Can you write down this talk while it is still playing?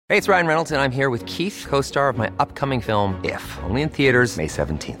Hey, it's Ryan Reynolds, and I'm here with Keith, co-star of my upcoming film, If, only in theaters May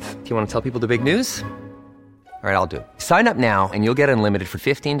 17th. Do you want to tell people the big news? All right, I'll do it. Sign up now and you'll get unlimited for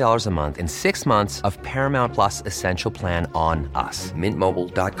 $15 a month and 6 months of Paramount Plus Essential Plan on us.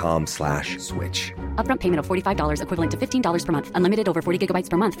 MintMobile.com/switch. Upfront payment of $45 equivalent to $15 per month. Unlimited over 40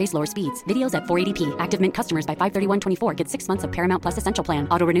 gigabytes per month. Face lower speeds. Videos at 480p. Active Mint customers by 531.24 get 6 months of Paramount Plus Essential Plan.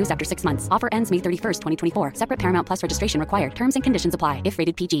 Auto renews after 6 months. Offer ends May 31st, 2024. Separate Paramount Plus registration required. Terms and conditions apply if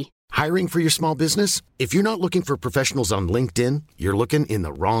rated PG. Hiring for your small business? If you're not looking for professionals on LinkedIn, you're looking in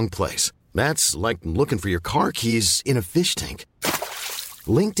the wrong place. That's like looking for your car keys in a fish tank.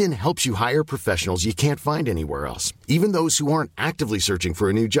 LinkedIn helps you hire professionals you can't find anywhere else, even those who aren't actively searching for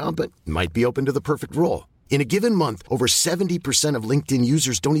a new job but might be open to the perfect role. In a given month, over 70% of LinkedIn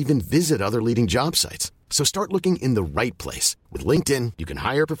users don't even visit other leading job sites. So start looking in the right place. With LinkedIn, you can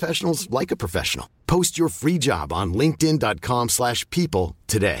hire professionals like a professional. Post your free job on linkedin.com/people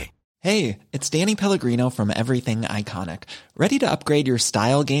today. Hey, it's Danny Pellegrino from Everything Iconic. Ready to upgrade your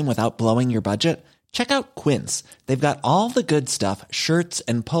style game without blowing your budget? Check out Quince. They've got all the good stuff, shirts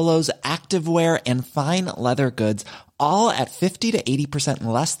and polos, activewear, and fine leather goods, all at 50 to 80%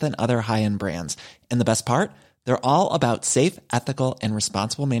 less than other high-end brands. And the best part? They're all about safe, ethical, and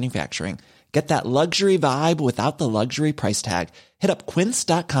responsible manufacturing. Get that luxury vibe without the luxury price tag. Hit up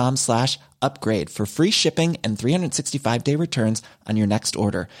quince.com/upgrade for free shipping and 365-day returns on your next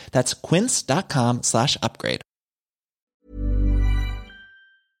order. That's quince.com/upgrade.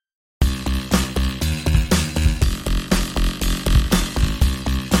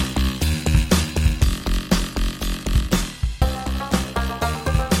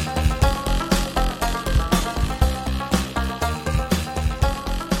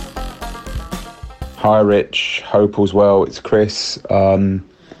 Hi Rich, hope all's well. It's Chris. It's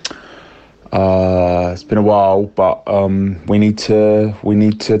been a while, but we need to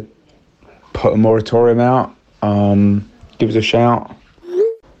put a moratorium out. Give us a shout.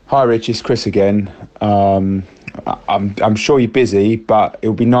 Hi Rich, it's Chris again. I'm sure you're busy, but it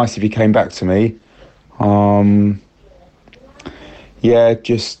would be nice if you came back to me. Yeah,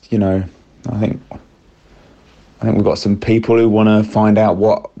 just I think we've got some people who want to find out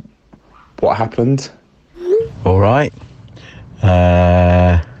what happened. All right.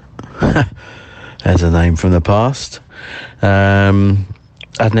 There's a name from the past. Hadn't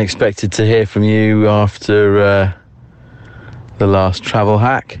expected to hear from you after the last travel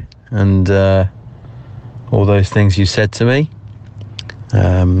hack and all those things you said to me.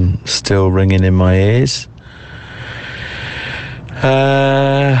 Still ringing in my ears.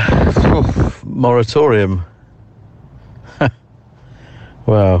 Moratorium.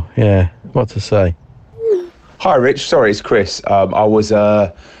 Well, yeah, what to say? Hi Rich, sorry, it's Chris. I'd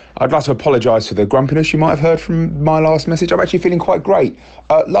like to apologise for the grumpiness you might have heard from my last message. I'm actually feeling quite great,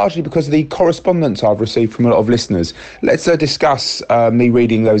 largely because of the correspondence I've received from a lot of listeners. Let's discuss me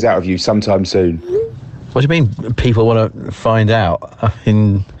reading those out of you sometime soon. What do you mean people want to find out? I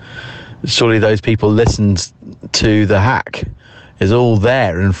mean, surely those people listened to the hack. It's all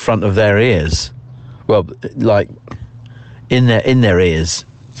there in front of their ears. Well, like in their ears.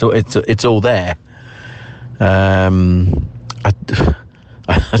 So it's all there. I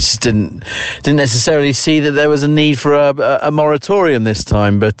just didn't necessarily see that there was a need for a moratorium this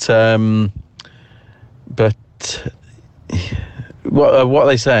time, but what are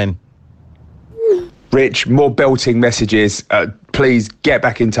they saying? Rich, more belting messages. Please get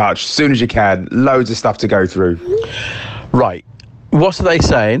back in touch as soon as you can. Loads of stuff to go through. Right. What are they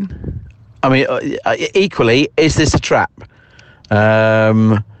saying? I mean, equally, is this a trap?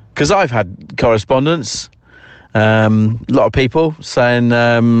 Because I've had correspondence. A lot of people saying,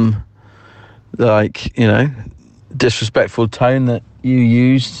 disrespectful tone that you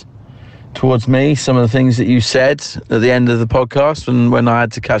used towards me. Some of the things that you said at the end of the podcast when I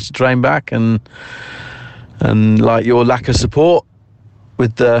had to catch the train back, and like your lack of support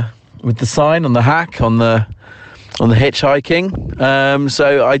with the sign on the hack on the hitchhiking.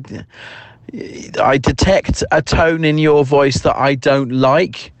 So I detect a tone in your voice that I don't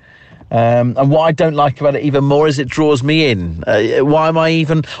like. And what I don't like about it even more is it draws me in. Why am I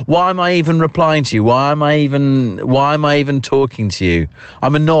even replying to you? Why am I even talking to you?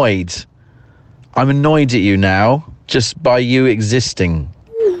 I'm annoyed at you now just by you existing.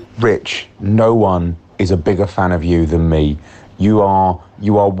 Rich, no one is a bigger fan of you than me. You are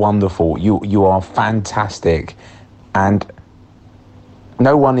wonderful. You are fantastic, and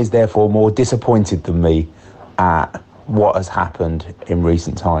no one is therefore more disappointed than me at what has happened in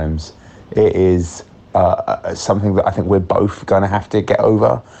recent times. It is something that I think we're both going to have to get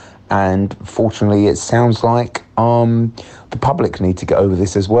over, And fortunately, it sounds like the public need to get over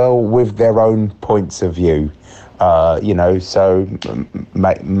this as well with their own points of view. So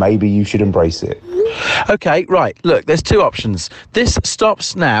maybe you should embrace it. Okay, right. Look, there's two options. This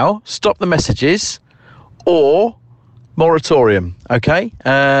stops now, stop the messages, or moratorium, okay?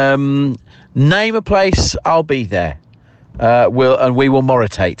 Name a place, I'll be there. We will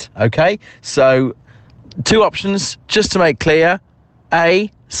moratate, okay? So, two options, just to make clear.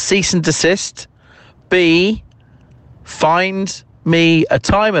 A, cease and desist. B, find me a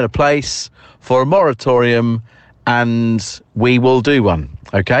time and a place for a moratorium, and we will do one,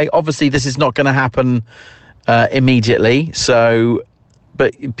 okay? Obviously, this is not going to happen immediately, so,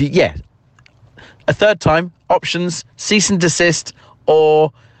 but yeah. A third time, options, cease and desist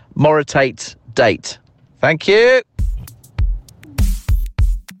or moratate date. Thank you.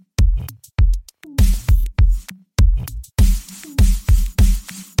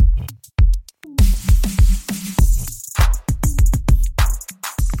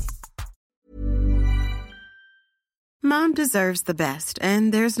 Mom deserves the best,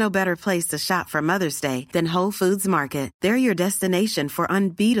 and there's no better place to shop for Mother's Day than Whole Foods Market. They're your destination for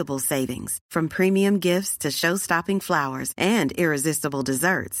unbeatable savings, from premium gifts to show-stopping flowers and irresistible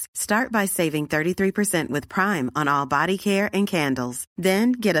desserts. Start by saving 33% with Prime on all body care and candles.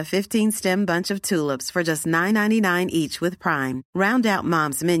 Then get a 15-stem bunch of tulips for just $9.99 each with Prime. Round out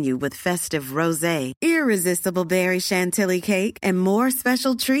Mom's menu with festive rosé, irresistible berry chantilly cake, and more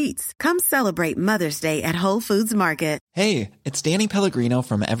special treats. Come celebrate Mother's Day at Whole Foods Market. Hey, it's Danny Pellegrino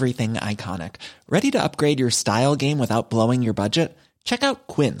from Everything Iconic. Ready to upgrade your style game without blowing your budget? Check out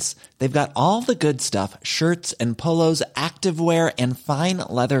Quince. They've got all the good stuff, shirts and polos, activewear, and fine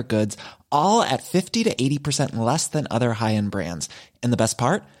leather goods, all at 50 to 80% less than other high-end brands. And the best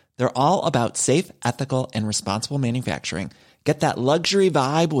part? They're all about safe, ethical, and responsible manufacturing. Get that luxury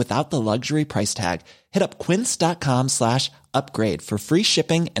vibe without the luxury price tag. Hit up quince.com/upgrade for free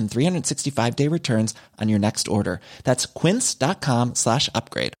shipping and 365-day returns on your next order. That's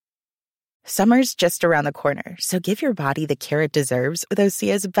quince.com/upgrade. Summer's just around the corner, so give your body the care it deserves with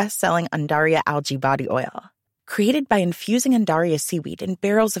Osea's best-selling Undaria Algae Body Oil. Created by infusing Undaria seaweed in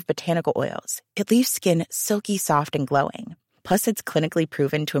barrels of botanical oils, it leaves skin silky soft and glowing. Plus, it's clinically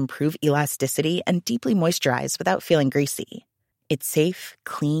proven to improve elasticity and deeply moisturize without feeling greasy. It's safe,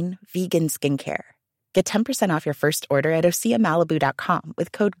 clean, vegan skincare. Get 10% off your first order at OseaMalibu.com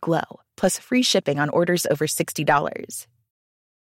with code GLOW, plus free shipping on orders over $60.